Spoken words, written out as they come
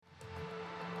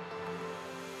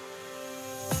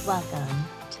Welcome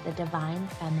to the Divine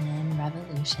Feminine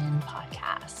Revolution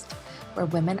podcast, where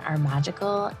women are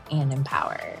magical and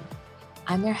empowered.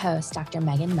 I'm your host, Dr.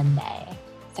 Megan Monday,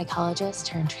 psychologist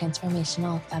turned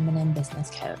transformational feminine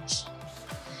business coach.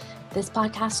 This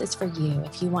podcast is for you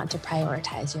if you want to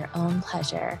prioritize your own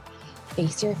pleasure,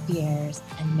 face your fears,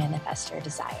 and manifest your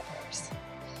desires.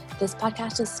 This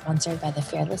podcast is sponsored by the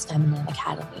Fearless Feminine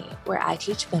Academy, where I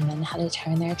teach women how to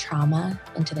turn their trauma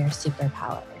into their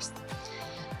superpowers.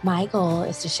 My goal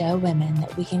is to show women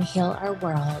that we can heal our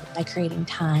world by creating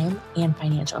time and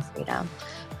financial freedom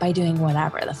by doing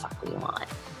whatever the fuck we want.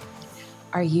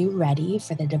 Are you ready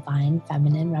for the Divine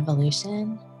Feminine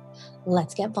Revolution?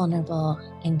 Let's get vulnerable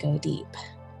and go deep.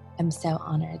 I'm so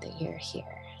honored that you're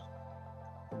here.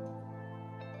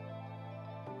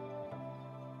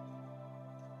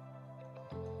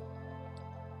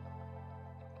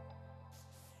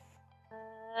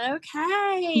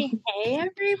 Okay. Hey,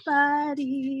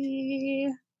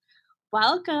 everybody.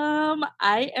 Welcome.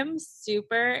 I am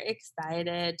super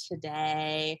excited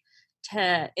today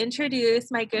to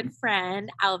introduce my good friend,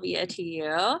 Alvia, to you.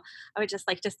 I would just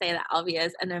like to say that Alvia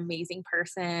is an amazing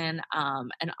person,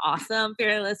 an awesome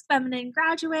Fearless Feminine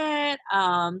graduate.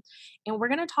 And we're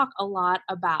going to talk a lot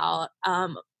about,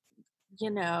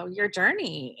 your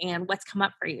journey and what's come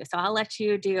up for you. So I'll let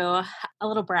you do a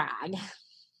little brag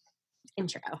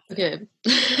intro. Okay,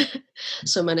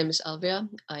 so my name is Alvia.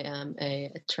 I am a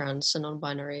trans and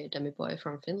non-binary demi-boy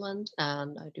from Finland,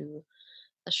 and I do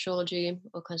astrology,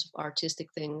 all kinds of artistic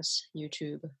things,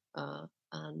 YouTube,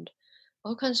 and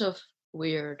all kinds of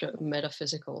weird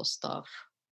metaphysical stuff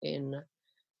in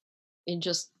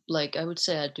just, like, I would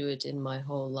say I do it in my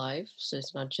whole life. So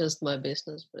it's not just my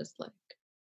business, but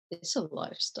it's a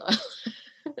lifestyle.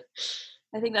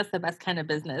 I think that's the best kind of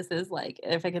business, is like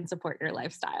if it can support your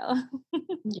lifestyle.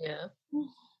 Yeah.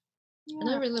 And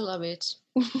I really love it.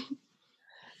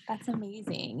 That's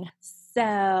amazing.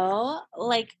 So,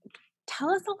 tell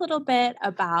us a little bit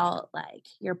about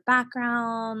your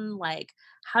background.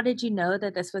 How did you know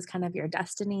that this was kind of your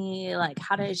destiny?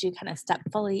 How did you kind of step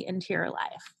fully into your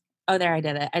life? Oh, there, I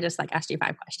did it. I just asked you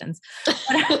 5 questions.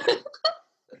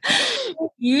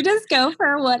 You just go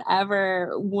for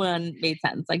whatever one made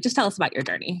sense. Just tell us about your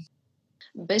journey.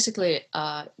 Basically,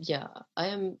 I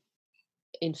am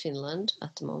in Finland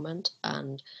at the moment,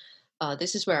 and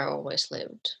this is where I always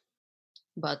lived.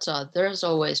 But there's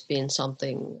always been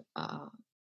something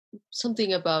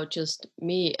about just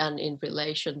me and in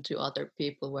relation to other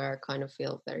people where I kind of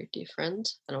feel very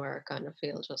different, and where I kind of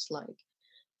feel just like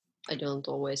I don't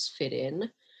always fit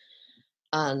in.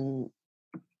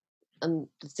 And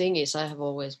the thing is, I have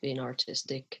always been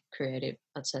artistic, creative,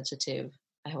 and sensitive.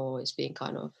 I have always been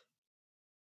kind of,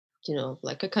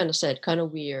 like I kind of said, kind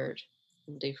of weird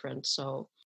and different. So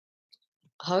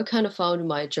how I kind of found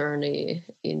my journey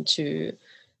into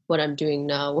what I'm doing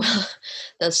now, well,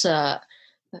 that's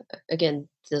again,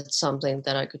 that's something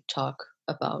that I could talk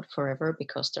about forever,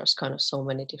 because there's kind of so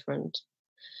many different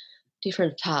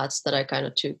paths that I kind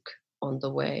of took on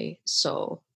the way.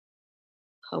 So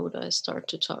how would I start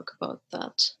to talk about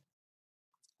that?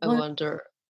 I wonder.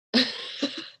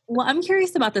 Well, I'm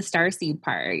curious about the starseed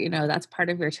part. That's part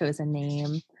of your chosen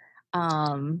name.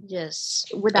 Yes.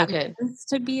 Would that Okay.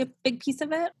 to be a big piece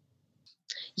of it?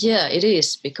 Yeah, it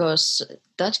is, because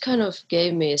that kind of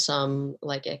gave me some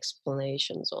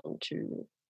explanations onto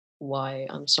why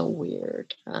I'm so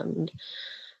weird. And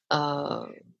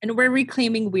we're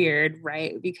reclaiming weird,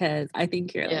 right? Because I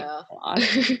think you're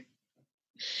awesome.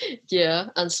 Yeah,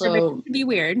 and so to be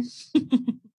weird.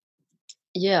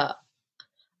 Yeah,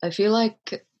 I feel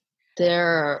like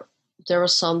there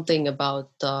was something about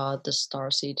the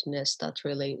starseedness that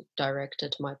really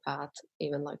directed my path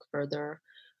even further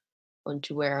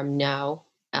onto where I'm now.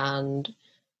 And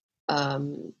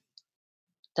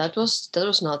that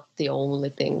was not the only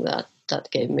thing that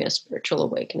gave me a spiritual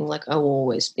awakening. I've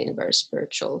always been very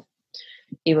spiritual.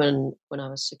 Even when I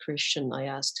was a Christian, I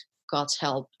asked God's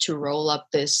help to roll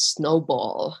up this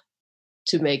snowball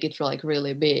to make it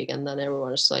really big. And then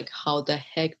everyone's like, how the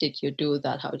heck did you do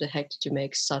that? How the heck did you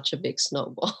make such a big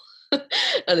snowball?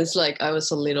 And it's I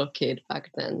was a little kid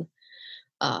back then.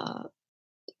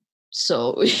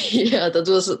 So yeah,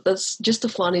 that's just a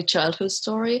funny childhood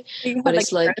story. But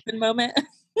it's moment.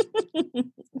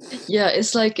 Yeah,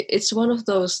 it's one of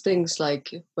those things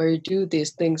where you do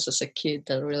these things as a kid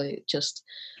that really just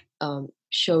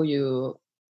show you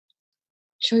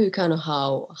kind of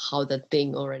how that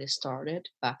thing already started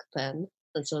back then.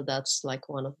 And so that's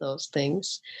one of those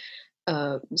things.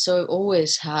 So I've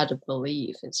always had a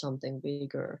belief in something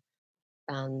bigger,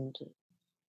 and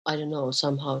I don't know,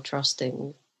 somehow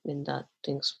trusting in that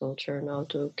things will turn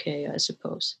out okay, I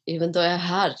suppose. Even though I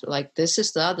had, like, this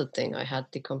is the other thing, I had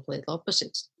the complete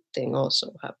opposite thing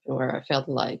also happen, where I felt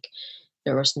like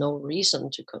there was no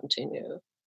reason to continue,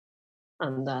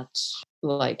 and that,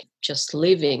 like, just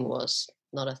living was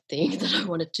not a thing that I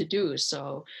wanted to do.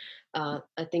 So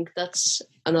I think that's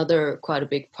another quite a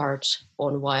big part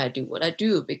on why I do what I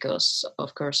do, because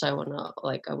of course I want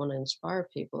to inspire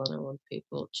people, and I want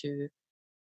people to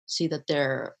see that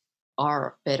there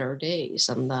are better days,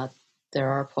 and that there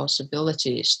are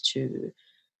possibilities to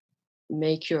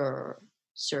make your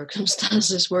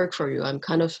circumstances work for you.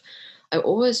 I've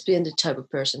always been the type of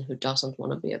person who doesn't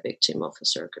want to be a victim of a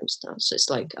circumstance. It's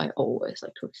like I always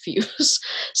like refuse.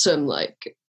 So I'm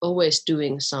like always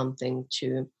doing something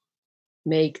to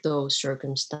make those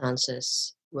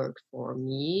circumstances work for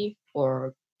me,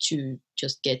 or to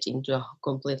just get into a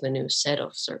completely new set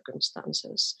of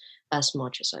circumstances as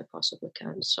much as I possibly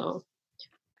can. So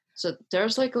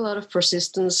there's like a lot of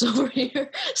persistence over here.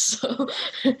 So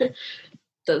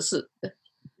that's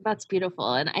That's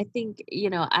beautiful. And I think,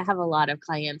 I have a lot of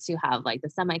clients who have like the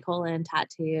semicolon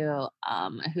tattoo,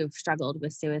 who've struggled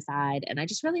with suicide. And I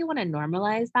just really want to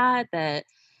normalize that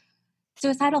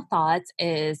suicidal thoughts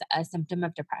is a symptom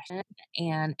of depression.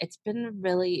 And it's been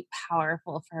really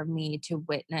powerful for me to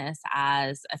witness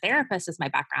as a therapist, as my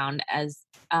background, as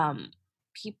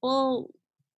people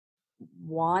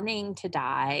wanting to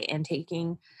die and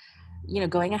taking,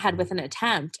 going ahead with an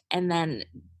attempt and then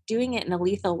doing it in a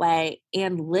lethal way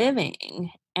and living.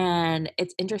 And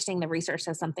it's interesting, the research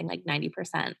says something like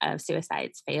 90% of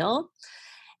suicides fail.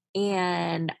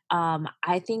 And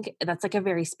I think that's like a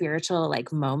very spiritual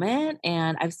like moment.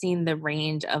 And I've seen the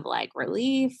range of like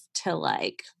relief to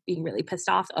like being really pissed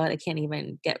off. Oh, I can't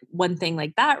even get one thing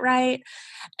like that right.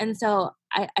 And so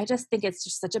I just think it's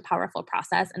just such a powerful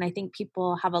process. And I think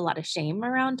people have a lot of shame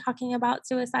around talking about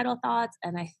suicidal thoughts.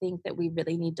 And I think that we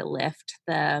really need to lift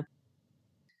the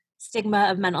stigma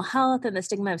of mental health and the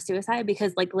stigma of suicide,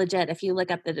 because like legit, if you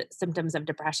look up the symptoms of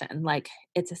depression, like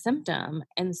it's a symptom.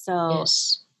 And so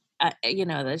yes.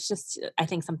 that's just, I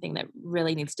think, something that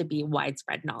really needs to be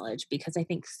widespread knowledge, because I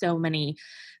think so many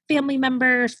family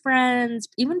members, friends,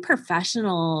 even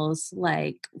professionals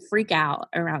like freak out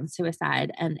around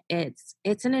suicide, and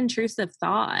it's an intrusive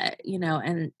thought,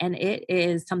 and it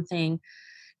is something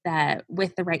that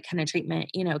with the right kind of treatment,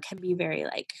 can be very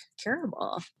like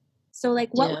curable. So like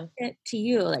what was Yeah. it to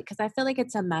you? Like, cause I feel like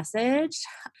it's a message.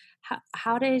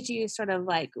 How did you sort of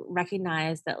like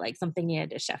recognize that like something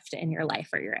needed to shift in your life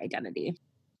or your identity?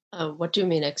 What do you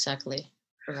mean exactly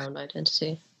around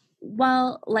identity?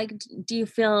 Well, like, do you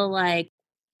feel like,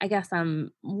 I guess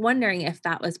I'm wondering if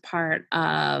that was part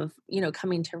of,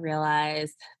 coming to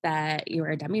realize that you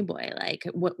were a demi boy. Like,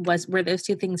 were those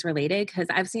two things related? Because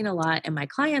I've seen a lot in my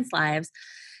clients' lives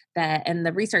that, and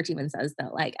the research even says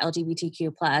that like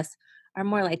LGBTQ plus are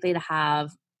more likely to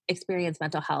have experience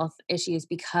mental health issues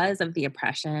because of the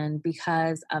oppression,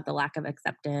 because of the lack of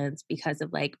acceptance, because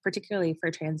of like, particularly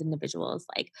for trans individuals,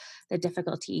 like the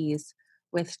difficulties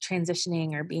with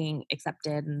transitioning or being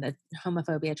accepted, and the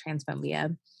homophobia,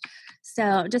 transphobia.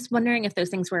 So just wondering if those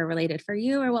things were related for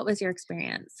you, or what was your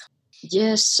experience?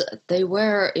 Yes, they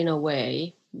were in a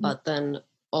way, Mhm. but then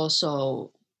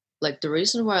also, like, the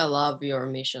reason why I love your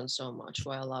mission so much,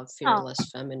 why I love Oh,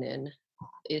 Fearless Feminine,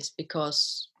 is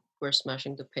because we're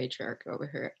smashing the patriarchy over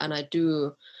here. And I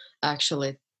do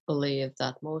actually believe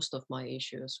that most of my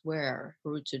issues were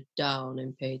rooted down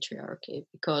in patriarchy,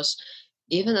 because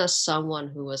even as someone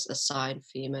who was assigned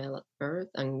female at birth,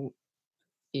 and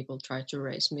people tried to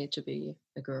raise me to be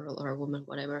a girl or a woman,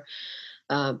 whatever,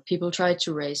 people tried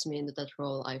to raise me into that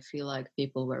role. I feel like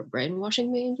people were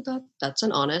brainwashing me into that. That's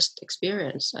an honest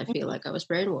experience. I feel mhm. like I was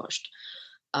brainwashed.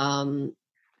 Um,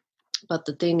 but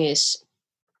the thing is,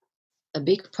 a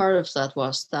big part of that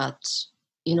was that,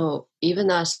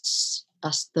 even as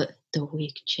the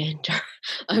weak gender,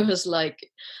 I was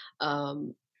like,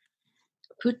 um,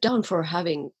 put down for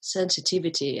having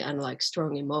sensitivity and like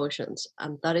strong emotions,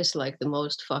 and that is like the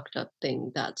most fucked up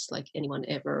thing that's like anyone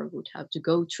ever would have to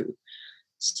go through.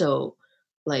 So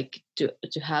like to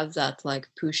have that like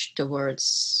push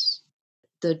towards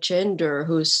the gender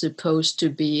who's supposed to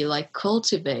be like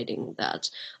cultivating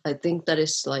that, I think that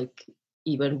is like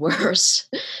even worse.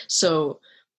 So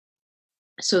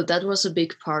so that was a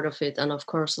big part of it. And of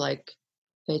course, like,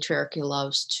 patriarchy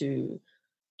loves to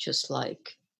just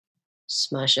like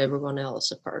smash everyone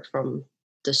else apart from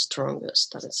the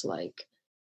strongest. And it's like,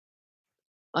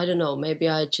 I don't know, maybe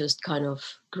I just kind of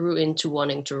grew into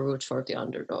wanting to root for the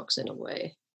underdogs in a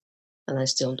way, and I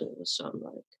still do. So I'm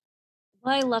like,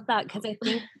 Well, I love that because I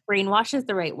think brainwash is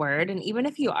the right word, and even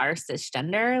if you are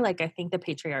cisgender, like, I think the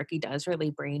patriarchy does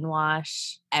really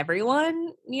brainwash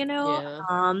everyone, Yeah,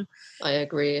 I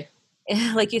agree.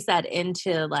 like you said,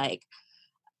 into, like,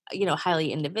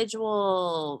 highly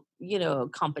individual,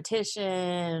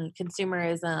 competition,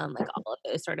 consumerism, like all of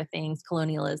those sort of things,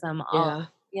 colonialism, all, Yeah,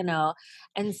 you know.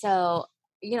 And so,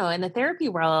 in the therapy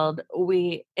world,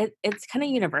 it's kind of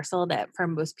universal that for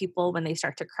most people, when they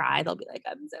start to cry, they'll be like,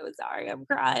 I'm so sorry, I'm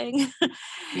crying.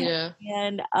 yeah,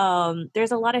 And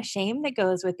there's a lot of shame that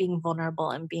goes with being vulnerable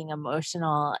and being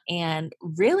emotional. And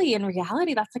really, in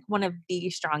reality, that's like one of the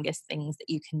strongest things that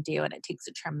you can do. And it takes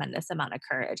a tremendous amount of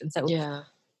courage. And so yeah,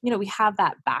 we have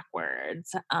that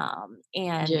backwards.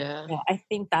 And yeah, I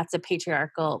think that's a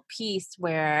patriarchal piece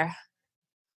where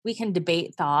we can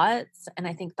debate thoughts. And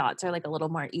I think thoughts are like a little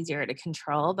more easier to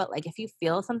control. But like if you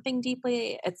feel something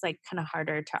deeply, it's like kind of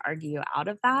harder to argue out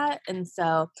of that. And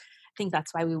so I think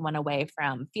that's why we went away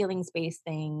from feelings based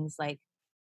things like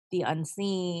the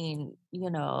unseen,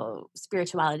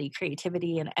 spirituality,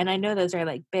 creativity. And I know those are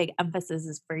like big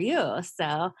emphases for you.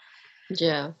 So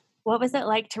yeah. what was it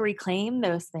like to reclaim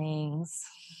those things?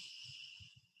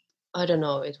 I don't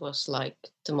know. It was like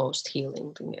the most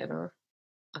healing thing ever,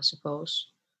 I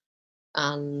suppose.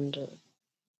 And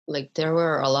like there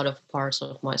were a lot of parts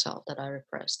of myself that I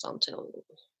repressed until,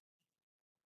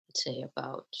 let's say,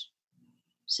 about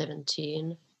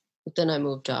 17. But then I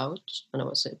moved out and I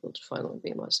was able to finally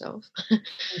be myself.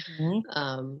 Mhm.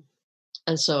 um,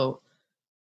 and so,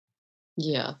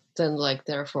 yeah, then like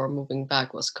therefore moving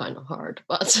back was kind of hard,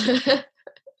 but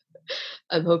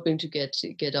I'm hoping to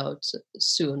get out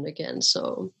soon again,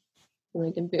 so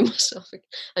I can be myself.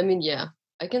 I mean, yeah,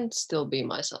 I can still be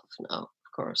myself now.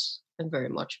 Of course, I'm very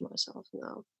much myself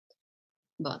now,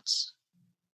 but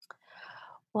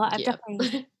Well, I've yeah,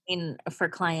 definitely seen for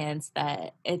clients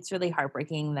that it's really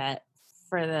heartbreaking that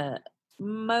for the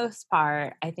most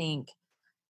part, I think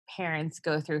parents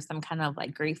go through some kind of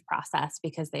like grief process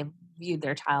because they've viewed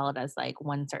their child as like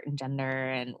one certain gender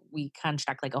and we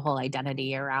construct like a whole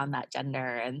identity around that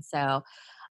gender. And so,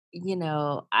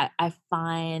 I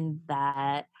find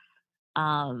that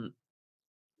um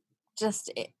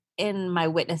just in my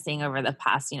witnessing over the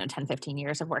past 10, 15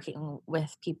 years of working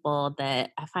with people,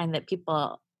 that I find that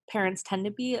parents tend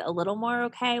to be a little more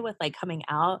okay with like coming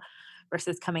out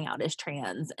versus coming out as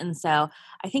trans. And so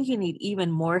I think you need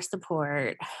even more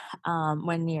support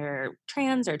when you're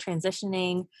trans or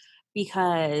transitioning,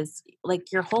 because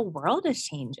like your whole world is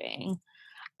changing.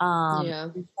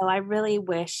 yeah, And so I really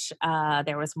wish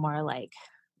there was more like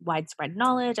widespread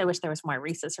knowledge. I wish there was more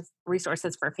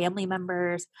resources for family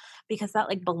members, because that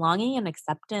like belonging and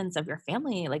acceptance of your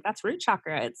family, like that's root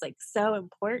chakra. It's like so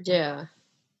important. yeah,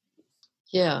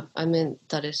 yeah. I mean,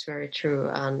 that is very true,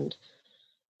 and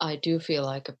I do feel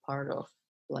like a part of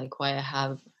like why I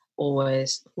have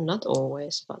always, not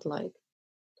always, but like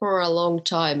for a long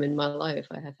time in my life,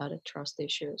 I have had trust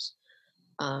issues.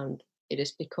 And it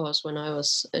is because when I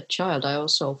was a child, I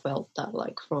also felt that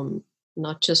like from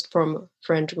not just from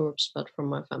friend groups, but from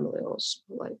my family also.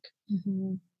 Like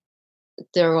Mhm.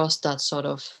 there was that sort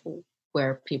of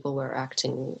where people were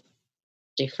acting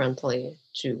differently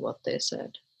to what they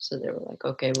said. So they were like,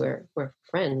 okay, we're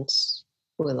friends,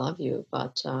 we love you,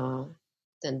 but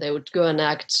then they would go and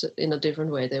act in a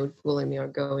different way. They would bully me or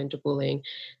go into bullying,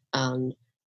 and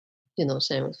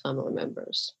same with family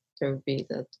members. There would be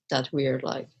that weird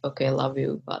like, okay, I love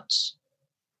you, but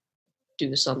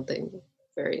do something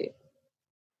very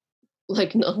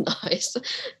like not nice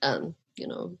and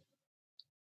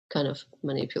kind of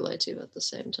manipulative at the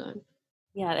same time.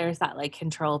 Yeah, there's that like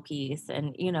control piece.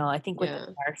 And, I think with the Yeah,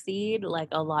 star seed, like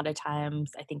a lot of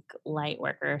times, I think light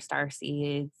worker, star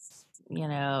seeds,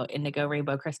 indigo,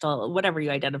 rainbow crystal, whatever you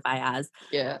identify as,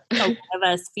 yeah, a lot of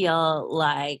us feel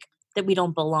like that we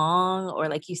don't belong, or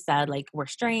like you said, like we're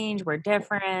strange, we're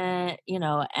different,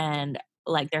 and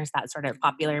like there's that sort of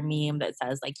popular meme that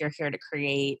says like you're here to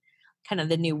create kind of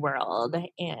the new world,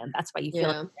 and that's why you feel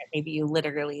like yeah, maybe you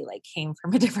literally like came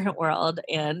from a different world,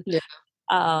 and yeah,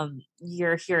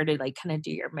 you're here to like kind of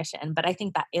do your mission. But I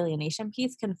think that alienation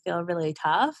piece can feel really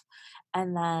tough.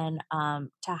 And then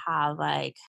to have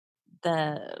like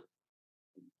the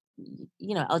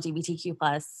LGBTQ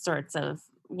plus sorts of,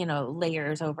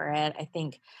 layers over it. I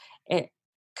think it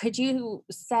could you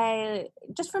say,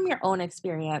 just from your own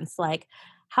experience, like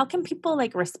how can people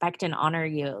like respect and honor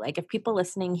you? Like if people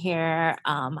listening here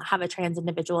have a trans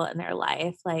individual in their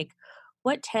life, like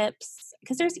what tips,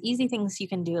 because there's easy things you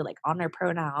can do like honor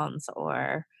pronouns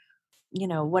or,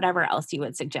 whatever else you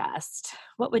would suggest.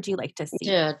 What would you like to see?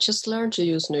 yeah. Just learn to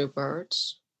use new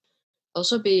words.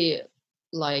 Also, be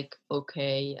like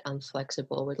okay and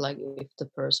flexible with like if the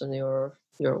person you're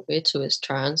with who is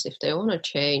trans, if they want to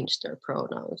change their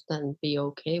pronouns, then be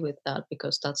okay with that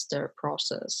because that's their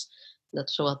process.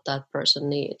 That's what that person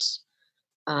needs.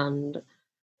 And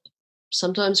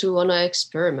sometimes we want to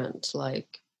experiment.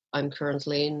 Like I'm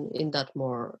currently in that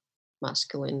more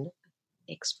masculine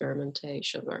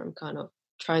experimentation where I'm kind of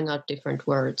trying out different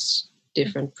words,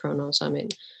 different pronouns. I mean,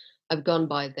 I've gone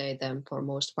by they, them for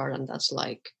most part, and that's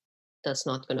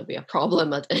not going to be a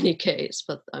problem at any case.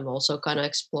 But I'm also kind of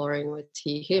exploring with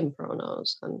he, him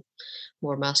pronouns and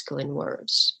more masculine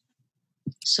words.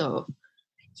 So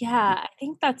Yeah, I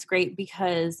think that's great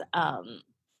because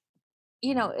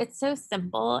it's so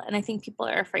simple and I think people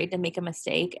are afraid to make a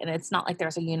mistake and it's not like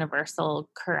there's a universal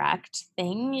correct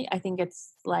thing. I think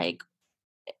it's like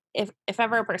if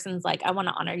ever a person's like, I want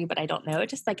to honor you, but I don't know,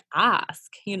 just like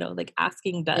ask, like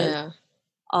asking does yeah,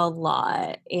 a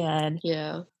lot. And,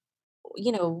 yeah,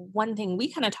 one thing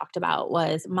we kind of talked about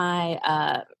was my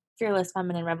Fearless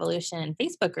Feminine Revolution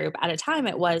Facebook group. At a time,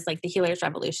 it was like the Healers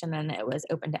Revolution and it was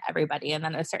open to everybody. And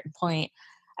then at a certain point,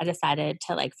 I decided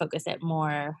to like focus it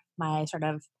more. My sort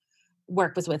of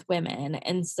work was with women.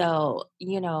 And so,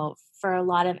 for a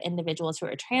lot of individuals who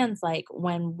are trans, like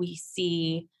when we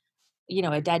see,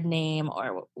 a dead name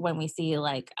or when we see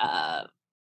like a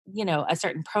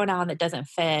certain pronoun that doesn't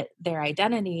fit their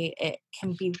identity, it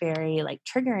can be very like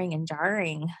triggering and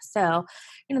jarring. So,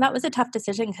 that was a tough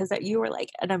decision because that you were like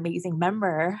an amazing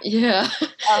member. yeah,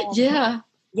 Um, yeah.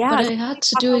 But yeah, I so can had you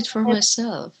to talk do a it little for bit.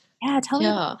 myself. Yeah, tell me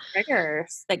about Yeah, the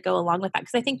triggers that go along with that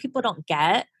because I think people don't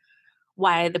get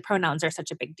why the pronouns are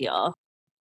such a big deal.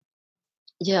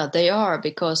 yeah, they are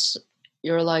because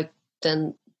you're like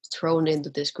then thrown into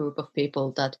this group of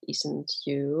people that isn't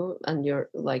you, and you're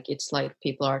like it's like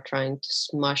people are trying to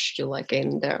smush you like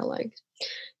in there, like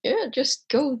yeah, just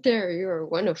go there. You're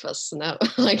one of us now.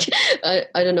 Like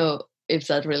I don't know if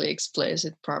that really explains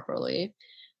it properly,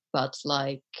 but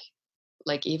like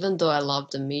even though I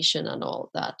love the mission and all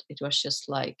that, it was just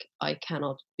like I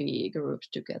cannot be grouped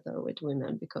together with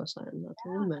women because I am not a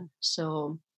woman.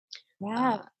 So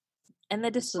Yeah. uh And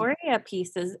the so dysphoria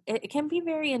piece is it can be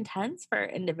very intense for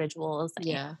individuals. And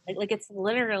yeah, like it's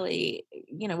literally,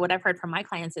 what I've heard from my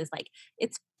clients is like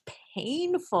it's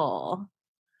painful.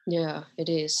 yeah, it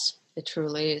is. It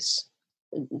truly is.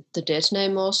 The dead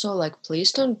name also, like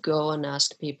please don't go and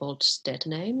ask people's dead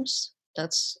names.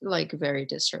 That's like very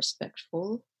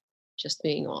disrespectful. Just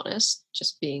being honest,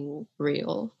 just being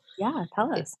real. Yeah,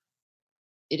 tell It, us.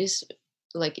 it is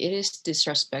like it is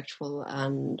disrespectful,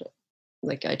 and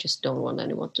like I just don't want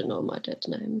anyone to know my dead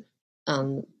name.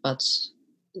 And but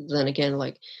then again,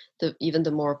 like the even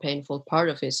the more painful part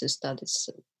of it is that it's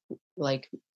like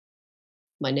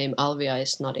my name Alvia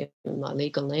is not even my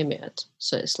legal name yet.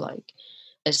 So it's like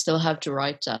I still have to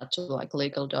write that to like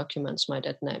legal documents, my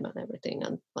dead name and everything,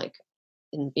 and like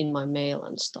in my mail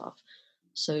and stuff.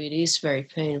 So it is very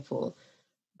painful,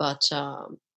 but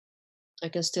I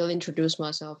can still introduce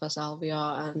myself as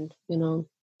Alvia and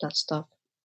that stuff.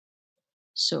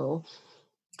 So,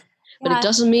 but it Yeah,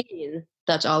 doesn't mean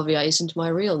that Alvia isn't my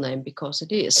real name because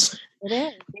it is. it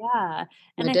is. Yeah.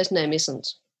 My And I dead name isn't.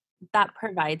 that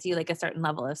provides you like a certain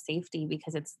level of safety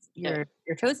because it's Yeah,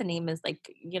 your chosen name is like,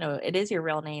 it is your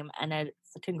real name and it's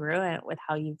congruent with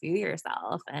how you view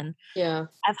yourself. And yeah,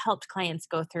 I've helped clients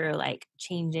go through like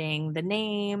changing the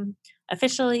name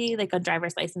officially, like on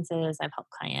driver's licenses. I've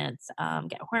helped clients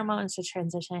get hormones to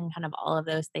transition, kind of all of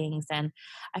those things. And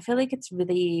I feel like it's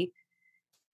really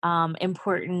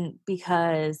important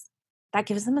because that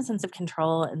gives them a sense of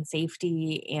control and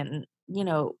safety. And,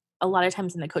 a lot of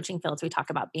times in the coaching fields, we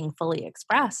talk about being fully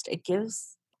expressed. It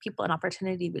gives people an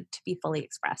opportunity to be fully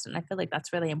expressed. And I feel like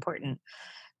that's really important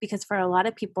because for a lot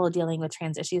of people dealing with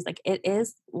trans issues, like it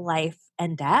is life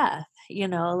and death,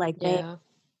 like yeah,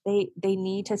 they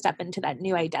need to step into that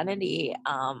new identity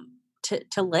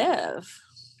to live.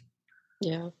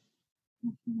 yeah,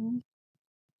 Mhm.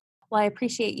 Well, I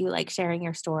appreciate you like sharing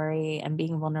your story and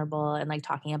being vulnerable and like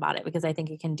talking about it because I think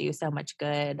it can do so much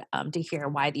good to hear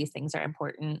why these things are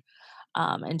important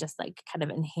and just like kind of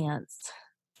enhance,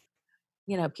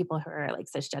 people who are like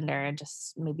cisgender and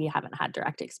just maybe haven't had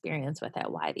direct experience with it,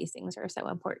 why these things are so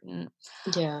important.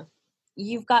 yeah.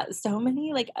 You've got so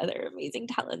many like other amazing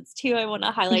talents too. I want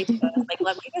to highlight those. Like,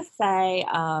 let me just say,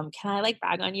 can I like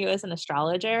brag on you as an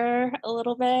astrologer a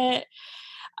little bit?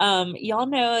 Y'all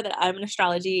know that I'm an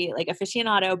astrology like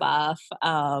aficionado buff,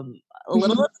 a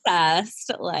little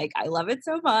obsessed. Like I love it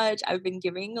so much. I've been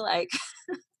giving like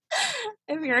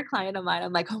if you're a client of mine,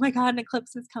 I'm like, oh my God, an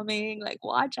eclipse is coming, like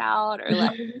watch out. Or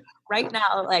like right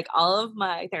now, like all of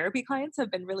my therapy clients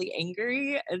have been really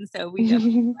angry. And so we know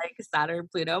like Saturn,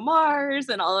 Pluto, Mars,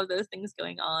 and all of those things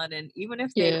going on. And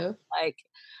Yeah. like,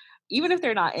 even if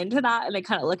they're not into that and they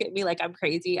kind of look at me like I'm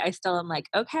crazy, I still am like,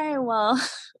 okay, well,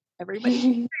 everybody's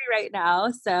angry right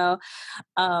now. So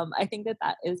I think that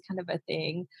that is kind of a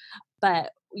thing.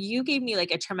 But you gave me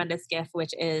like a tremendous gift,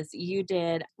 which is you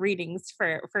did readings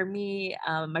for me,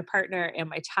 my partner, and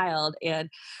my child, and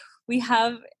we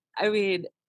have. I mean,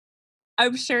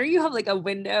 I'm sure you have like a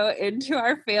window into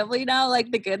our family now,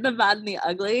 like the good, the bad, and the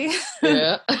ugly.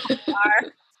 Yeah.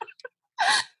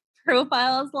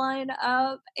 Profiles line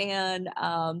up, and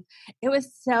it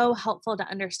was so helpful to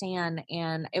understand,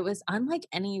 and it was unlike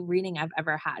any reading I've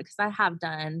ever had, because I have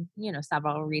done,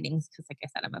 several readings, because like I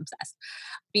said, I'm obsessed.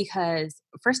 Because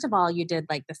first of all, you did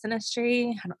like the synastry,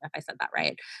 I don't know if I said that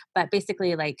right, but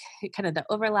basically like kind of the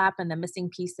overlap and the missing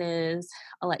pieces.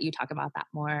 I'll let you talk about that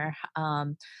more.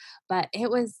 But it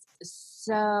was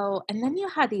so, and then you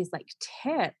had these like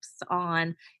tips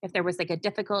on if there was like a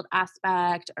difficult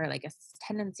aspect or like a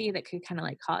tendency that could kind of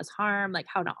like cause harm, like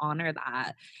how to honor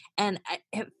that. And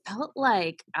it felt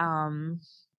like kind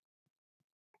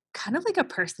of like a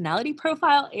personality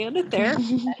profile and a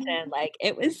therapy session. Like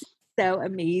it was so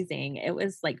amazing. It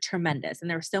was like tremendous. And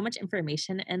there was so much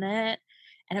information in it.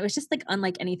 And it was just like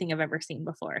unlike anything I've ever seen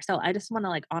before. So I just want to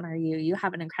like honor you. You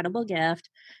have an incredible gift.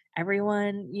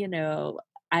 Everyone,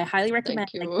 I highly recommend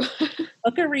Thank like you.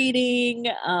 book a reading,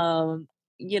 get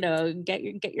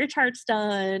your charts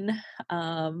done.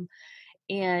 Um,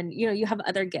 and you have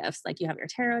other gifts, like you have your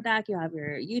tarot deck, you have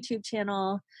your YouTube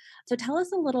channel. So tell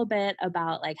us a little bit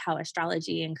about like how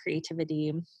astrology and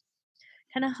creativity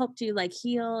kind of helped you like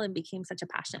heal and became such a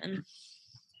passion.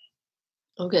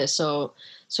 Okay, so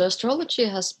astrology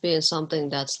has been something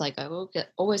that's like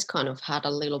always kind of had a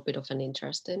little bit of an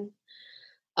interest in,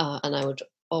 and I would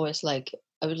always like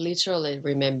I would literally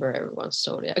remember everyone's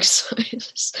zodiac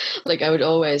signs. Like I would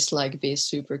always like be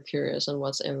super curious on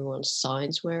what everyone's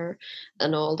signs were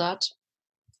and all that.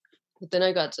 But then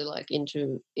I got to like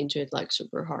into it like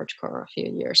super hardcore a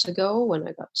few years ago when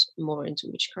I got more into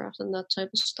witchcraft and that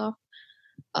type of stuff.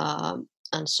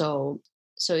 And so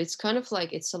it's kind of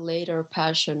like it's a later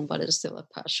passion, but it's still a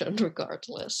passion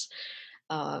regardless.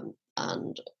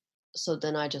 And so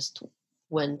then I just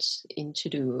went into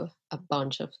do a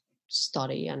bunch of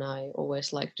study, and I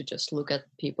always like to just look at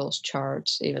people's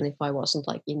charts even if I wasn't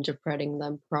like interpreting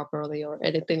them properly or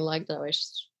anything like that. I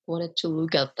just wanted to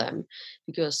look at them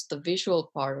because the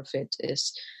visual part of it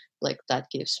is like that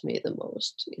gives me the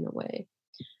most in a way.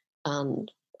 And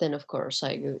then of course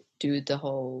I do the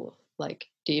whole like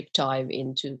deep dive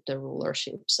into the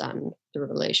rulerships and the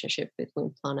relationship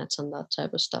between planets and that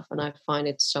type of stuff, and I find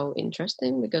it so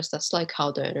interesting because that's like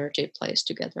how the energy plays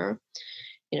together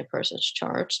in a person's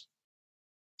chart.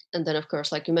 And then of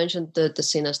course, like you mentioned, the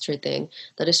synastry thing,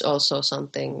 that is also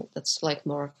something that's like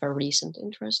more of a recent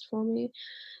interest for me.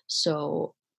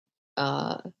 So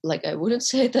like I wouldn't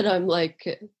say that I'm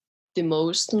like the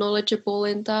most knowledgeable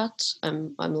in that.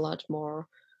 I'm a lot more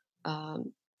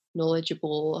um,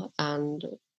 knowledgeable, and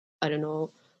I don't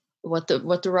know what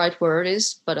the right word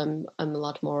is, but I'm a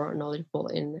lot more knowledgeable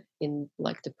in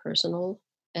like the personal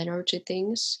energy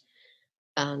things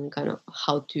and kind of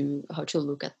how to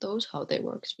look at those, how they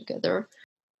work together.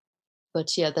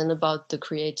 But yeah, then about the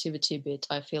creativity bit,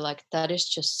 I feel like that is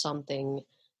just something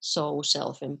so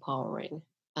self-empowering,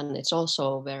 and it's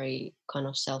also very kind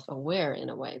of self-aware in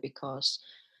a way, because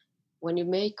when you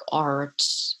make art,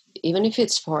 even if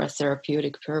it's for a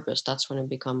therapeutic purpose, that's when you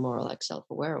become more like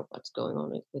self-aware of what's going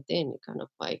on within. You kind of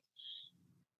like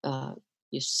uh,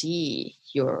 you see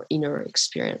your inner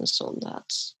experience on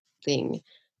that thing,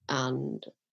 and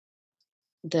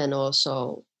then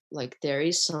also like there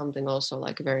is something also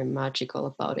like very magical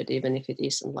about it, even if it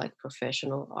isn't like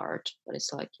professional art, but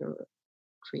it's like you're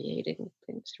creating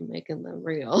things, you're making them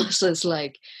real. So it's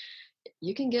like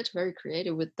you can get very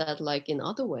creative with that, like in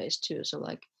other ways too. So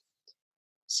like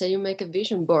say you make a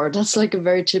vision board, that's like a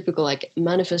very typical like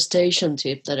manifestation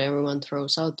tip that everyone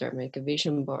throws out there. Make a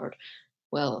vision board.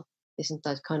 Well, isn't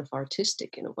that kind of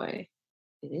artistic in a way?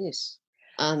 It is.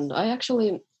 And I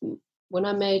actually, when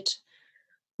I made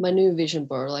my new vision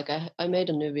board, like I made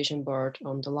a new vision board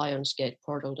on the Lionsgate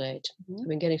portal date. Mhm. I've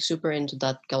been getting super into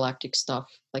that galactic stuff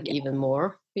like Yeah. even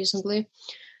more recently.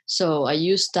 So I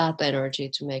used that energy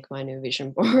to make my new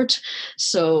vision board.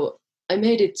 So I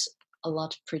made it a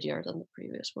lot prettier than the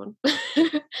previous one.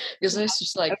 Because I was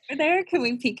just like, Over there, can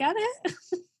we peek at it?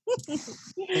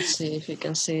 let's see if you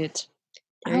can see it.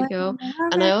 There Oh, you I go.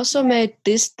 love And I it. also made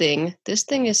this thing. This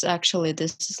thing is actually,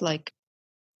 this is like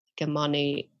a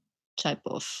money type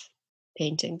of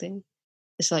painting thing.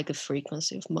 It's like a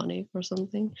frequency of money or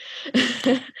something.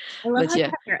 I love But how you yeah,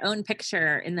 have your own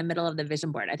picture in the middle of the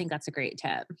vision board. I think that's a great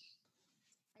tip.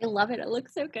 I love it. It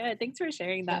looks so good. Thanks for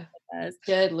sharing that yeah, with us.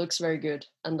 yeah, it looks very good.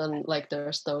 And then like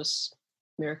there's those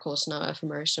miracles now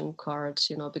affirmation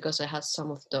cards, because I had some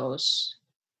of those.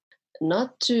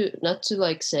 Not to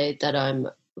like say that I'm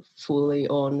fully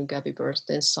on Gabby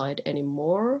Bernstein's side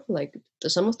anymore. Like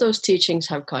some of those teachings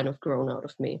have kind of grown out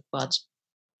of me, but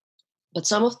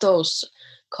some of those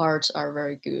cards are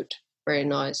very good, very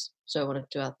nice. So I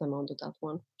wanted to add them onto that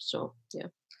one. So yeah.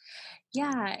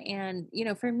 Yeah. And,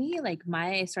 for me, like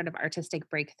my sort of artistic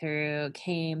breakthrough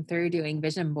came through doing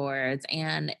vision boards.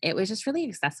 And it was just really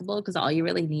accessible because all you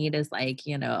really need is like,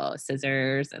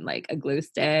 scissors and like a glue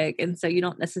stick. And so you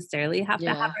don't necessarily have to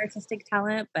have Yeah. artistic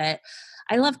talent. But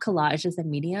I love collage as a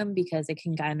medium because it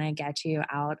can kind of get you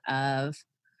out of,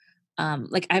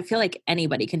 like I feel like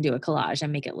anybody can do a collage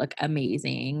and make it look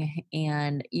amazing.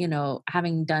 And,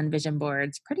 having done vision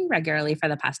boards pretty regularly for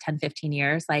the past 10, 15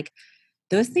 years, like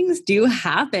those things do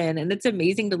happen. And it's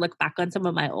amazing to look back on some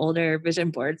of my older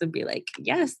vision boards and be like,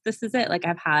 yes, this is it. Like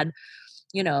I've had,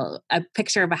 a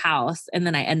picture of a house and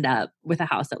then I end up with a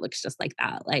house that looks just like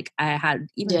that. Like I had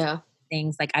even Yeah.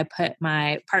 things like I put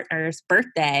my partner's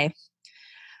birthday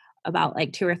about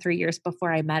like 2 or 3 years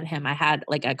before I met him. I had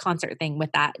like a concert thing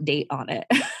with that date on it.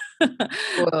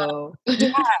 Whoa.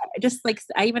 Yeah, just like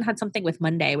I even had something with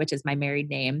Monday, which is my married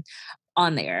name,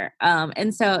 on there.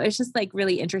 And so it's just like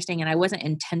really interesting. And I wasn't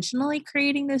intentionally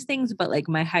creating those things, but like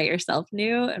my higher self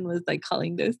knew and was like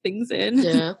calling those things in.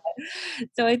 Yeah.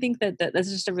 So I think that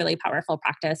that's just a really powerful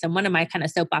practice. And one of my kind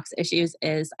of soapbox issues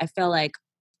is I feel like,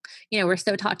 we're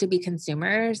so taught to be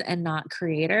consumers and not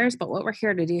creators, but what we're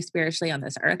here to do spiritually on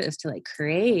this earth is to like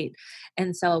create.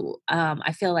 And so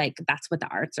I feel like that's what the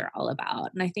arts are all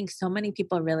about. And I think so many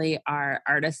people really are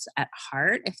artists at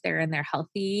heart if they're in their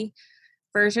healthy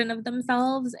version of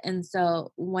themselves. And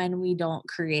so when we don't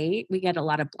create, we get a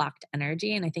lot of blocked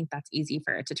energy. And I think that's easy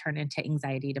for it to turn into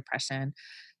anxiety, depression,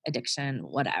 addiction,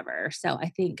 whatever. So I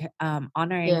think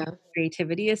honoring Yeah.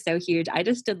 creativity is so huge. I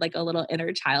just did like a little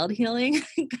inner child healing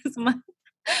because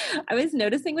I was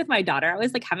noticing with my daughter, I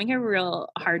was like having a real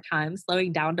hard time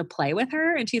slowing down to play with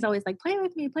her. And she's always like, play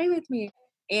with me, play with me.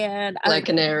 And I was Like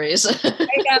an Aries. I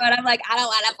know, and I'm like, I don't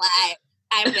want to play.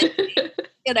 I'm busy,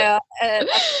 and I'm like,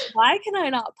 why can I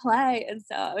not play? And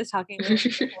so I was talking with her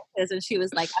therapist, and she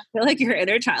was like, I feel like your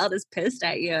inner child is pissed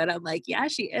at you. And I'm like, yeah,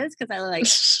 she is, because I like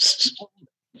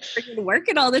freaking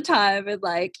working all the time and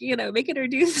like, making her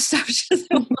do the stuff she doesn't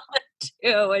want to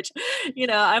do, which,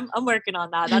 I'm working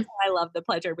on that. That's why I love the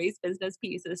pleasure-based business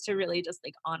piece, is to really just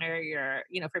like honor your,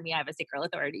 for me, I have a sacral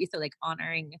authority. So like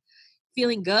honoring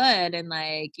feeling good and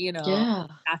like, Yeah.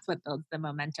 that's what builds the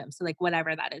momentum. So like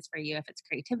whatever that is for you, if it's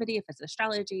creativity, if it's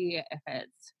astrology, if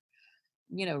it's,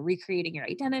 recreating your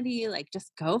identity, like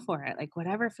just go for it. Like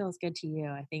whatever feels good to you.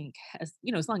 I think as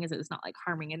long as it's not like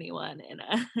harming anyone in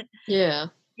a, Yeah.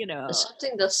 you It's know,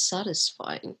 something that's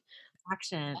satisfying. I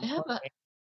action. have a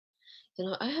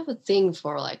I have a thing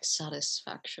for like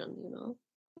satisfaction.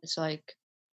 It's like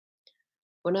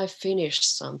when I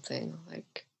finished something,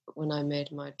 like when I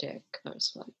made my deck, I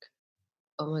was like,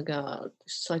 oh my god,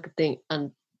 this is like a thing.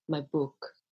 And my book.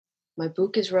 My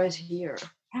book is right here.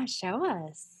 Yeah, show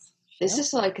us. This Show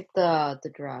is like the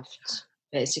draft,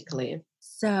 basically.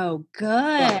 so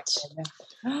good.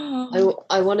 But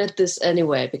I wanted this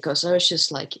anyway because I was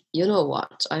just like, you know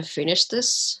what? I finished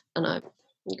this and I'm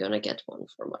gonna get one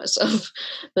for myself.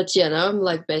 But yeah, now I'm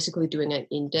like basically doing an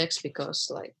index because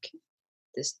like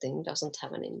this thing doesn't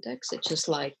have an index. It's just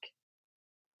like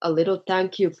a little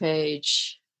thank you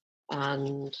page,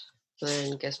 and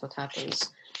then guess what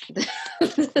happens?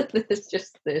 It's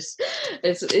just this.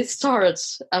 It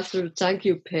starts after the thank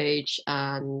you page,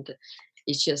 and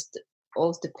it's just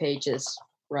all of the pages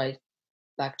right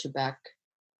back to back,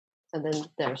 and then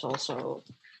there's also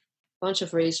a bunch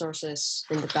of resources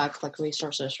in the back, like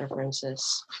resources,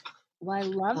 references, Well, I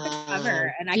love the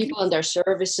cover, and I can. people and their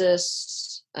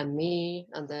services, and me,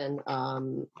 and then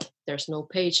there's no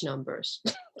page numbers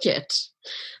yet,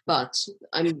 but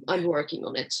I'm working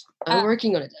on it. I'm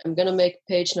working on it. I'm gonna make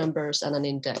page numbers and an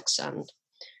index, and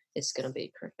it's gonna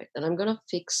be perfect. And I'm gonna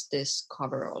fix this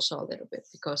cover also a little bit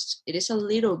because it is a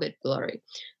little bit blurry,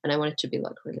 and I want it to be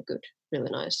like really good,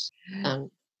 really nice, and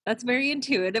That's very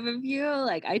intuitive of you.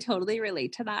 Like I totally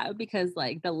relate to that because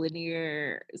like the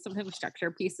linear sometimes structure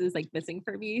piece is like missing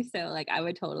for me. So like I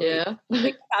would totally yeah.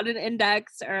 think about an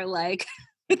index or like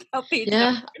without page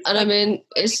Yeah, numbers. and I Like, mean,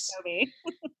 you know me.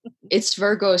 it's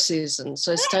Virgo season,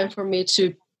 so it's time for me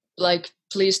to like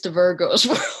please the Virgos.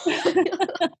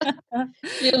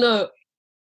 You know,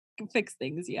 Fix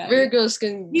things, yeah. Virgos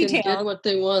can get Details. what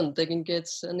they want. They can get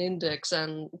an index,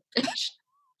 and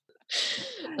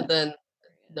then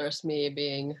there's me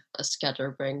being a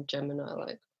scatterbrained Gemini.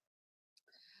 Like,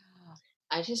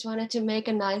 I just wanted to make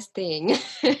a nice thing.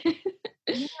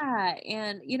 Yeah,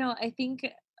 and I think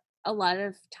a lot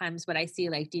of times what I see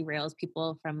like derails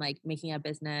people from like making a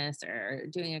business or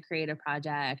doing a creative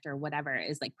project or whatever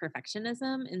is like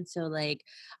perfectionism. And so like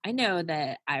I know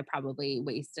that I probably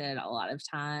wasted a lot of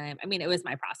time. I mean, it was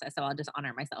my process, so I'll just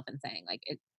honor myself in saying like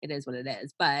it is what it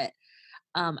is. But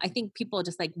I think people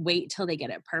just like wait till they get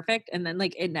it perfect and then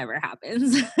like it never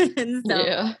happens. And so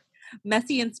Yeah,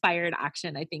 messy inspired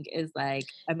action I think is like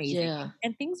amazing, yeah,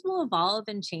 and things will evolve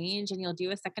and change and you'll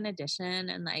do a second edition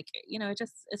and like it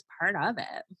just is part of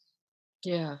it.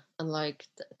 yeah. And like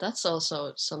that's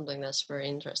also something that's very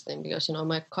interesting because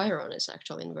my Chiron is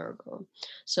actually in Virgo.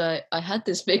 So I had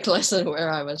this big lesson where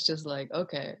I was just like,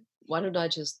 okay, why don't I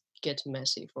just get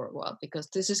messy for a while? Because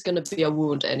this is gonna be a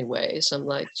wound anyway. So I'm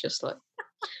like just like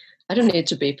I don't need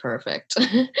to be perfect.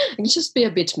 I can just be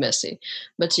a bit messy.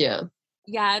 But yeah.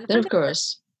 Yeah, and Then of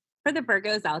course. for the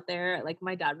Virgos out there, like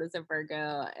my dad was a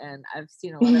Virgo and I've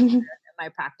seen a lot of my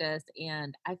practice,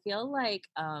 and I feel like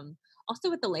also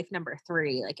with the life number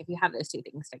 3, like if you have those two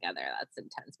things together, that's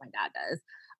intense. My dad does.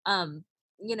 um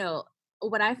you know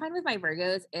what I find with my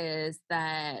Virgos is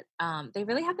that they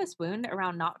really have this wound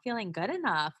around not feeling good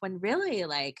enough when really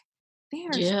like they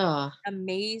are so Yeah.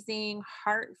 amazing,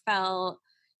 heartfelt,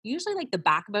 usually like the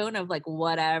backbone of like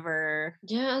whatever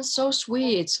Yeah, and so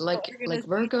sweet. Like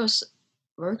organization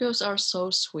Virgos are so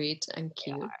sweet and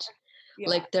they are. cute. Yeah.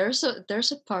 Like there's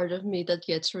a part of me that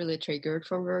gets really triggered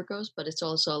from Virgos, but it's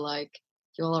also like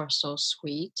y'all are so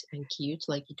sweet and cute,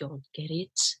 like you don't get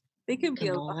it. They can be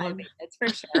a Come little high on. maintenance for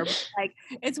sure, but, like,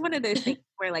 it's one of those things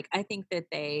where, like, I think that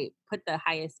they put the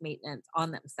highest maintenance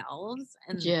on themselves,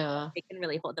 and Yeah. they can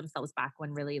really hold themselves back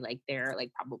when really, like, they're,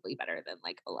 like, probably better than,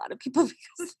 like, a lot of people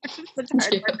because they're such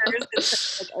hard Yeah. workers and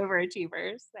such, like,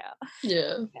 overachievers, so,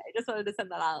 Yeah. yeah, I just wanted to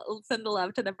send that out. Send the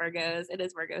love to the Virgos. It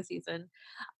is Virgo season.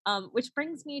 Which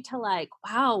brings me to, like,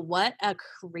 wow, what a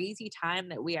crazy time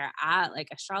that we are at, like,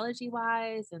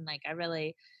 astrology-wise, and, like, I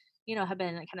really, have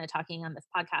been kinda talking on this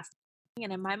podcast,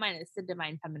 and in my mind, it's the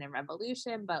divine feminine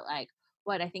revolution. But like,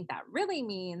 what I think that really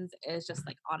means is just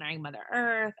like honoring Mother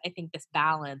Earth. I think this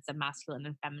balance of masculine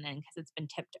and feminine, because it's been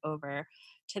tipped over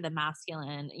to the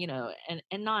masculine,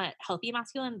 and not healthy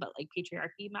masculine, but like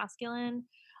patriarchy masculine.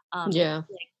 Yeah.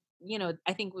 Like,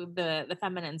 I think the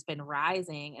feminine's been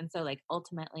rising, and so like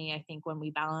ultimately, I think when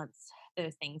we balance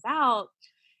those things out,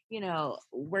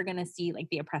 we're gonna see like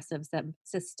the oppressive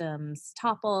systems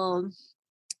topple.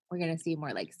 We're going to see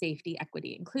more like safety,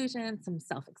 equity, inclusion, some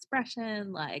self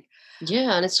expression. Like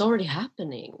Yeah, and it's already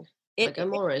happening. it, Like it,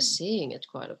 I'm it- already seeing it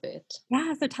quite a bit.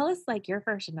 yeah. So tell us like your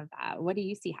version of that. What do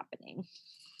you see happening?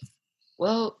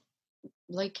 Well,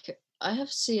 like I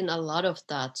have seen a lot of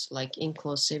that like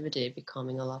inclusivity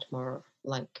becoming a lot more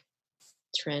like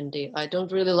trendy. I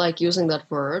don't really like using that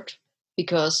word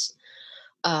because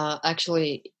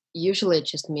actually usually it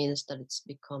just means that it's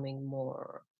becoming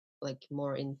more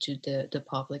into the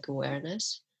public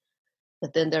awareness.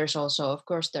 But then there's also, of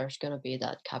course, there's gonna be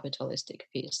that capitalistic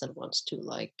piece that wants to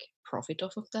like profit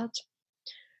off of that.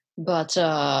 But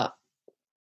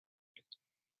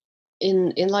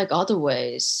in like other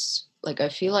ways, like I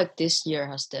feel like this year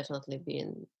has definitely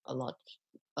been a lot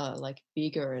like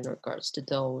bigger in regards to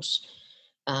those,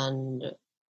 and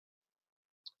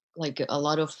like a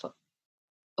lot of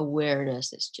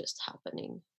awareness is just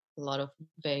happening. A lot of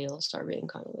veils are being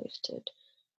kind of lifted,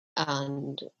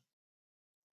 and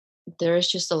there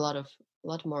is just a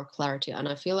lot more clarity. And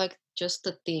I feel like just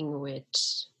the thing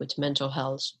with mental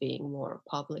health being more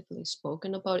publicly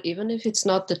spoken about, even if it's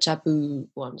not the taboo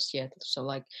ones yet. So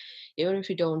like, even if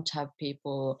you don't have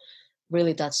people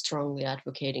really that strongly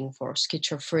advocating for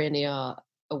schizophrenia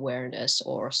awareness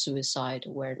or suicide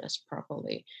awareness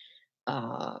properly,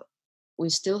 uh, we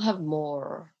still have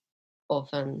more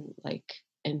often like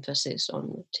emphasis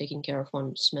on taking care of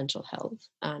one's mental health.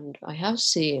 And I have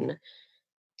seen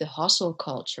the hustle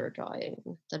culture dying.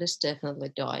 That is definitely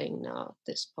dying now at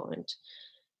this point.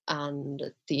 And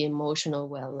the emotional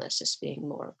wellness is being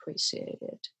more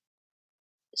appreciated.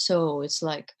 So it's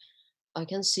like I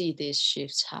can see these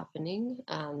shifts happening.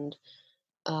 And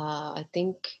I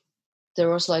think there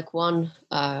was like one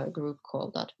group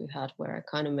call that we had where I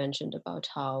kind of mentioned about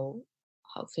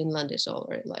how Finland is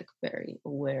already like very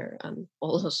aware and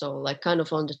also like kind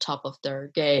of on the top of their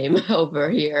game over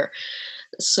here.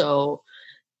 So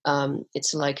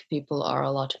it's like people are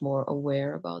a lot more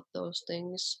aware about those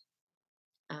things.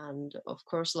 And of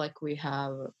course, like we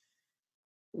have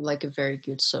like a very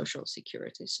good social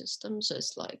security system. So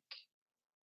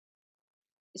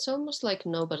it's almost like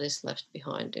nobody's left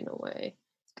behind in a way.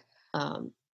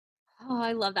 Oh,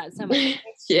 I love that so much. I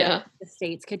wish Yeah. the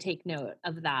states could take note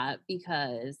of that,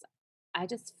 because I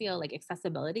just feel like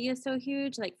accessibility is so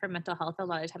huge. Like for mental health, a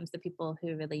lot of times the people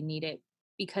who really need it,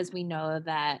 because we know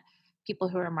that people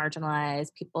who are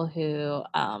marginalized, people who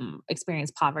experience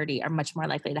poverty are much more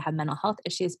likely to have mental health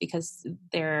issues because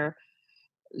they're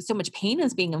so much pain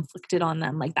is being inflicted on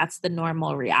them. Like that's the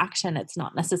normal reaction. It's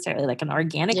not necessarily like an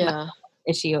organic Yeah.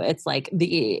 issue. It's like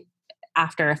the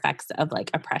after effects of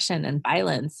like oppression and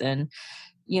violence and,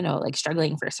 you know, like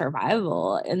struggling for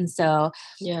survival. And so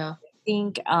Yeah. I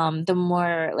think the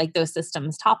more like those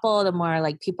systems topple, the more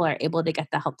like people are able to get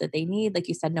the help that they need. Like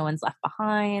you said, no one's left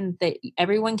behind, that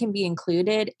everyone can be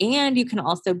included, and you can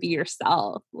also be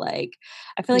yourself. Like,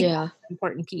 I feel like Yeah. that's an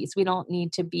important piece. We don't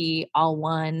need to be all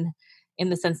one in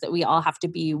the sense that we all have to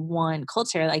be one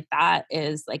culture. Like that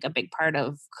is like a big part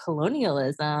of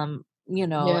colonialism, you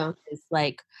know, Yeah. is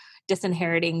like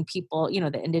disinheriting people, you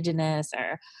know, the indigenous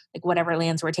or like whatever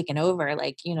lands were taken over,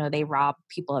 like, you know, they rob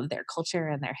people of their culture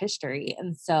and their history.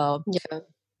 And so Yeah.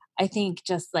 I think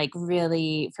just like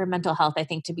really for mental health, I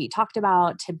think to be talked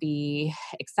about, to be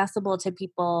accessible to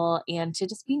people, and to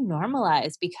just be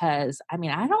normalized, because I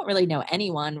mean, I don't really know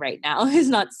anyone right now who's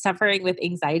not suffering with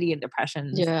anxiety and depression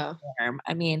in some Yeah. form.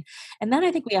 I mean, and then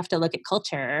I think we have to look at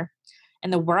culture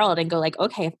and the world and go like,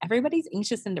 okay, if everybody's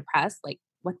anxious and depressed, like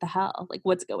what the hell? Like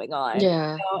what's going on?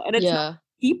 Yeah. You know? And it's not Yeah.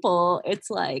 people,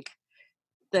 it's like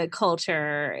the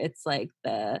culture, it's like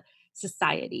the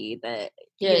society, the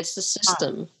Yeah. you know, It's the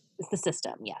system. it's the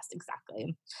system. Yes,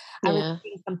 exactly. I was Yeah.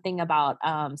 reading something about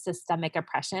systemic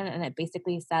oppression, and it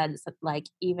basically says like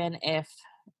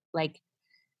like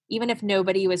even if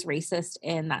nobody was racist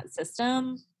in that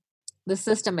system, the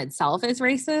system itself is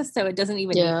racist, so it doesn't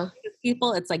even need Yeah. racist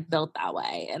people. It's like built that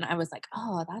way. And I was like,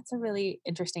 oh, that's a really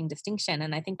interesting distinction.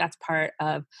 And I think that's part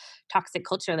of toxic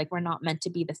culture. Like we're not meant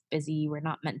to be this busy. We're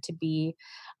not meant to be,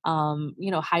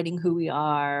 you know, hiding who we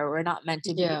are. We're not meant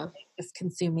to be Yeah. like, just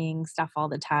consuming stuff all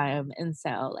the time. And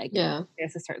so, like, Yeah.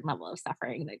 there's a certain level of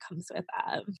suffering that comes with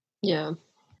that. Yeah.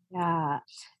 Yeah.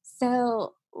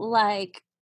 So, like,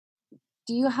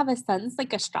 do you have a sense,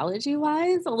 like,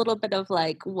 astrology-wise, a little bit of,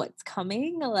 like, what's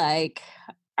coming? Like,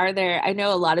 are there I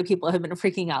know a lot of people have been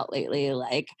freaking out lately,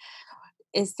 like,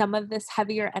 is some of this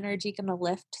heavier energy gonna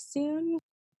lift soon?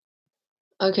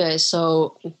 Okay,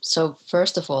 so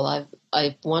first of all,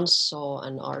 I once saw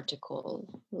an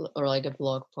article or like a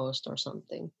blog post or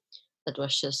something that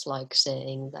was just like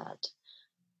saying that,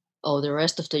 oh, the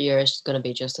rest of the year is gonna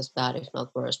be just as bad, if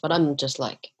not worse. But I'm just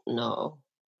like, no,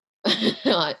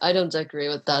 I don't agree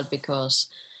with that because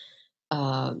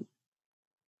um,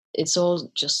 it's all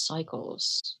just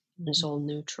cycles. It's Mhm, all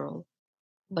neutral.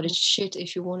 But mhm. it's shit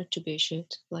if you want it to be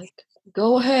shit. Like,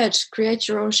 go ahead, create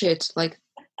your own shit. Like,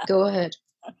 go ahead.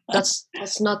 That's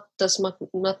not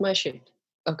my shit.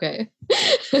 Okay.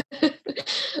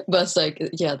 But it's like,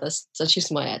 yeah, that's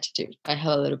just my attitude. I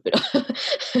have a little bit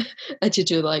of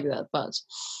attitude like that. But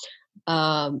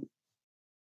um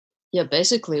yeah,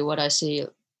 basically what I see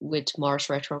with Mars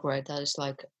retrograde, that is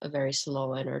like a very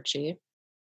slow energy.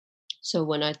 So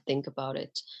when I think about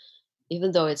it,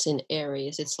 even though it's in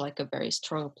Aries, it's like a very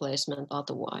strong placement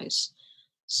otherwise.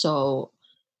 So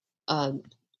um,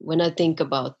 when I think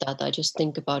about that, I just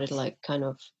think about it like kind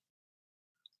of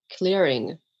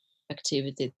clearing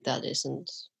activity that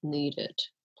isn't needed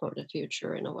for the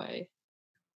future in a way.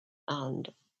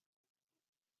 And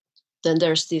then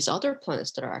there's these other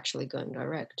planets that are actually going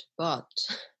direct. But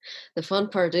the fun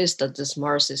part is that this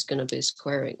Mars is going to be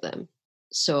squaring them.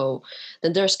 So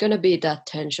then there's going to be that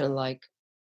tension. Like,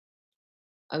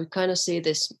 I would kind of see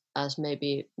this as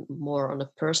maybe more on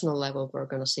a personal level, we're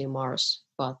going to see Mars,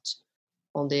 but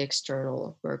on the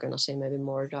external, we're going to see maybe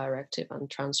more directive and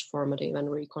transformative and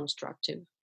reconstructive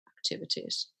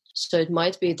activities. So it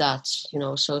might be that,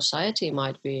 society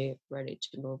might be ready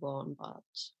to move on, but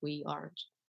we aren't.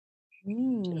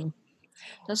 Mm.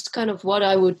 That's kind of what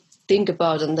I would think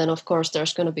about. And then, of course,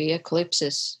 there's going to be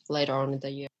eclipses later on in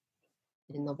the year,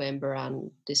 in November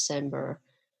and December.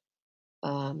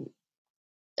 Um,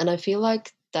 and I feel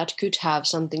like that could have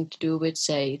something to do with,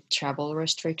 say, travel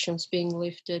restrictions being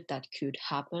lifted. That could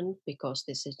happen because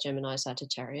this is Gemini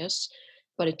Sagittarius.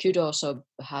 But it could also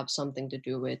have something to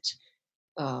do with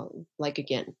uh, like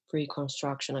again,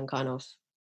 reconstruction and kind of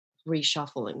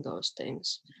reshuffling those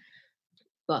things.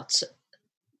 But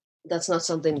that's not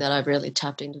something that I've really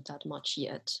tapped into that much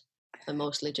yet. I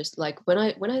mostly just like when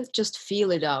I just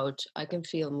feel it out, I can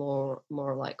feel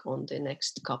more like on the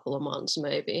next couple of months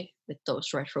maybe with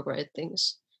those retrograde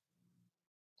things.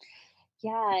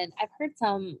 Yeah, and I've heard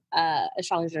some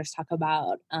astrologers talk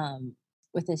about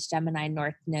with this Gemini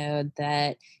North node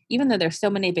that even though there's so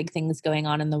many big things going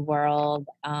on in the world,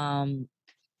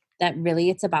 that really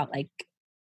it's about like,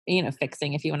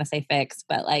 fixing, if you want to say fix,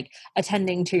 but like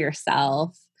attending to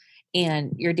yourself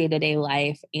and your day-to-day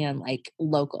life and like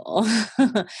local.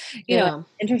 Yeah,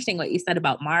 Interesting what you said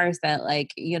about Mars, that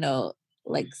like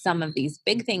some of these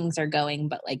big things are going,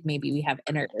 but like maybe we have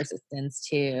inner resistance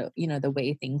to, the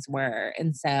way things were.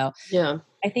 And so yeah,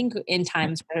 I think in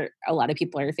times where a lot of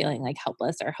people are feeling like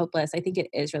helpless or hopeless, I think it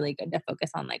is really good to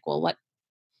focus on like, well,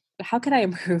 how could I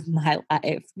improve my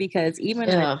life? Because even when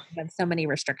yeah, you have so many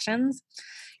restrictions,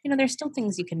 there's still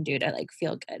things you can do to like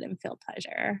feel good and feel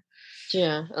pleasure.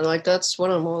 yeah. And like that's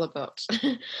what I'm all about.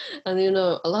 And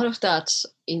a lot of that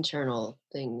internal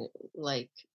thing, like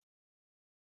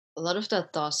a lot of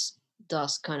that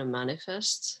does kind of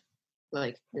manifest.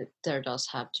 Like there does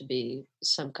have to be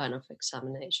some kind of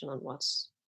examination on what's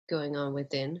going on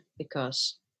within,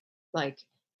 because like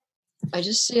I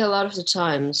just see a lot of the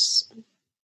times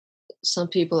some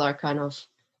people are kind of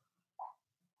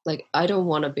like, I don't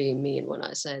want to be mean when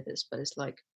I say this, but it's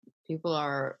like people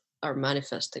are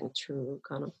manifesting through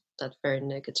kind of that very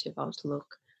negative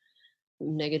outlook,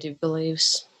 negative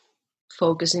beliefs,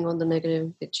 focusing on the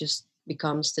negative. It just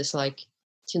becomes this like,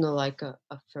 like a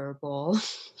fur ball.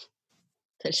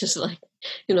 That's just like,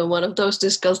 one of those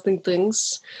disgusting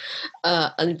things.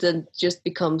 And then just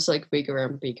becomes like bigger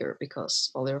and bigger because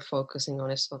all they're focusing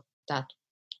on is that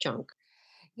junk.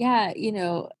 Yeah,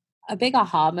 a big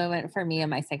aha moment for me in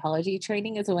my psychology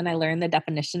training is when I learned the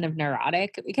definition of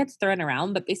neurotic. It gets thrown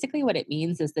around, but basically what it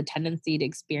means is the tendency to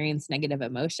experience negative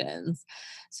emotions.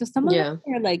 So some of us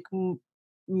Yeah. are like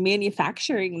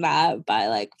manufacturing that by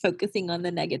like focusing on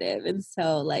the negative. And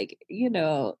so like,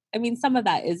 I mean some of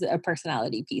that is a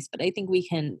personality piece, but I think we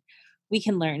can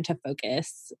learn to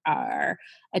focus our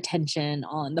attention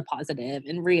on the positive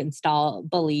and reinstall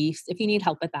beliefs. If you need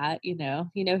help with that, you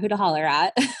know who to holler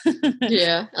at.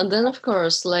 Yeah. And then, of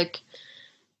course, like,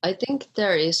 I think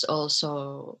there is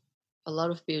also a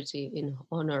lot of beauty in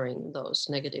honoring those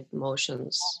negative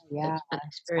emotions, Yeah, like an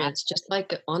experience, exactly. just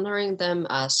like honoring them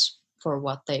as for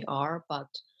what they are. But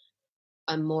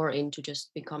I'm more into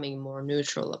just becoming more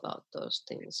neutral about those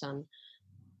things and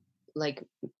like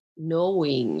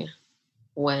knowing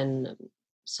when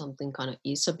something kind of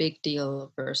is a big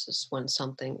deal versus when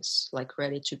something's like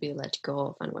ready to be let go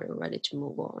of and we're ready to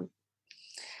move on.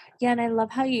 Yeah, and I love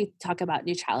how you talk about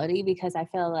neutrality because I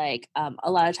feel like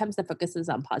a lot of times the focus is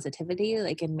on positivity,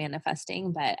 like in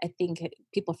manifesting, but I think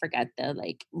people forget the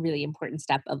like really important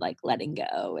step of like letting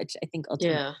go, which I think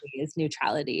ultimately Yeah. is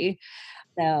neutrality.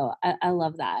 So I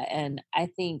love that, and I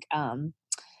think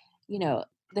you know,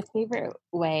 the favorite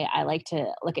way I like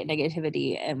to look at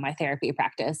negativity in my therapy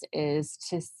practice is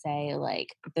to say,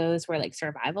 like, those were like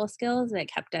survival skills that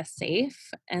kept us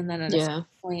safe. And then at a certain Yeah.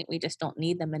 point, we just don't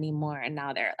need them anymore. And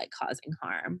now they're like causing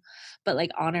harm. But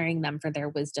like honoring them for their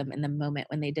wisdom in the moment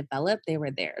when they developed, they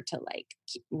were there to like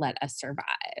let us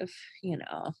survive.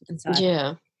 And so I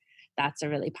Yeah. that's a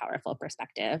really powerful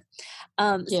perspective.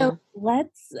 So Yeah.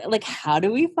 like, how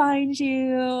do we find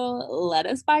you? Let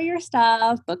us buy your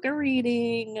stuff, book a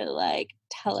reading, like,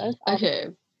 tell us all. Okay.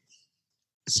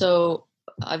 So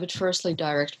I would firstly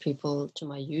direct people to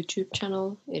my YouTube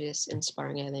channel. It is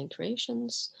Inspiring Alien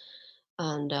Creations.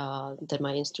 And then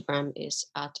my Instagram is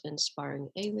at Inspiring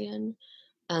Alien.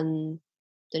 And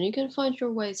then you can find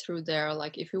your way through there.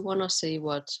 Like if you want to see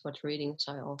what readings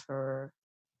I offer,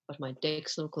 what my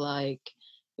decks look like,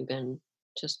 you can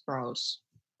just browse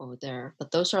over there.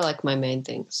 But those are like my main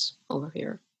things over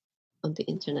here on the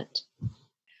internet.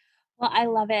 Well, I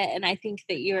love it, and I think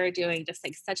that you are doing just,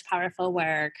 like, such powerful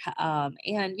work, and,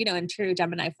 in true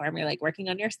Gemini form, you're, like, working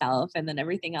on yourself, and then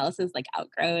everything else is, like,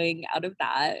 outgrowing out of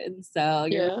that, and so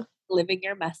you're Yeah. living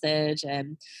your message,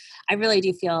 and I really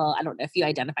do feel I don't know if you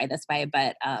identify this way,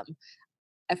 but,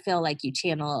 I feel like you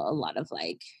channel a lot of,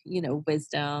 like,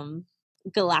 wisdom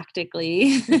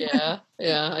galactically. Yeah.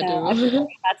 Yeah, I So I feel do. like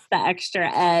that's the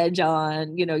extra edge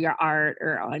on, your art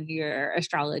or on your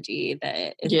astrology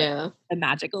that is like Yeah. the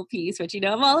magical piece, which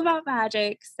I'm all about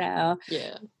magic. So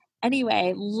Yeah.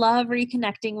 Anyway, love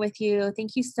reconnecting with you.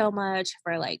 Thank you so much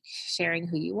for like sharing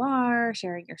who you are,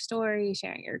 sharing your story,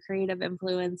 sharing your creative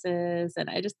influences. And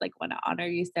I just like want to honor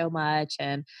you so much.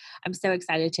 And I'm so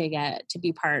excited to get to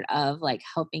be part of like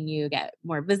helping you get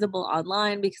more visible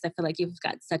online, because I feel like you've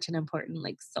got such an important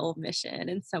like soul mission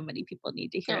and so many people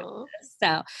need to hear Oh, this.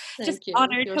 So just thank you.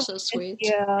 honored You're to so work with you.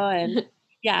 sweet. And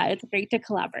yeah, it's great to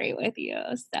collaborate with you.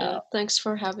 Yeah, So thanks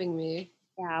for having me.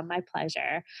 yeah, my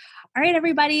pleasure. All right,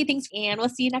 everybody. Thanks. And we'll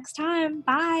see you next time.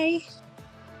 Bye.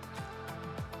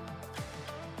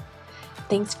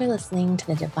 Thanks for listening to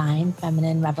the Divine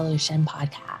Feminine Revolution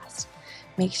podcast.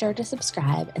 Make sure to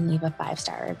subscribe and leave a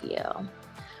 5-star review.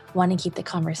 Want to keep the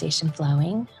conversation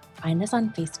flowing? Find us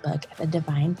on Facebook at the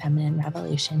Divine Feminine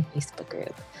Revolution Facebook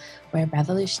group, where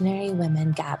revolutionary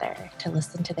women gather to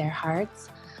listen to their hearts,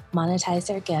 monetize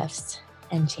their gifts,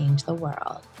 and change the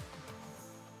world.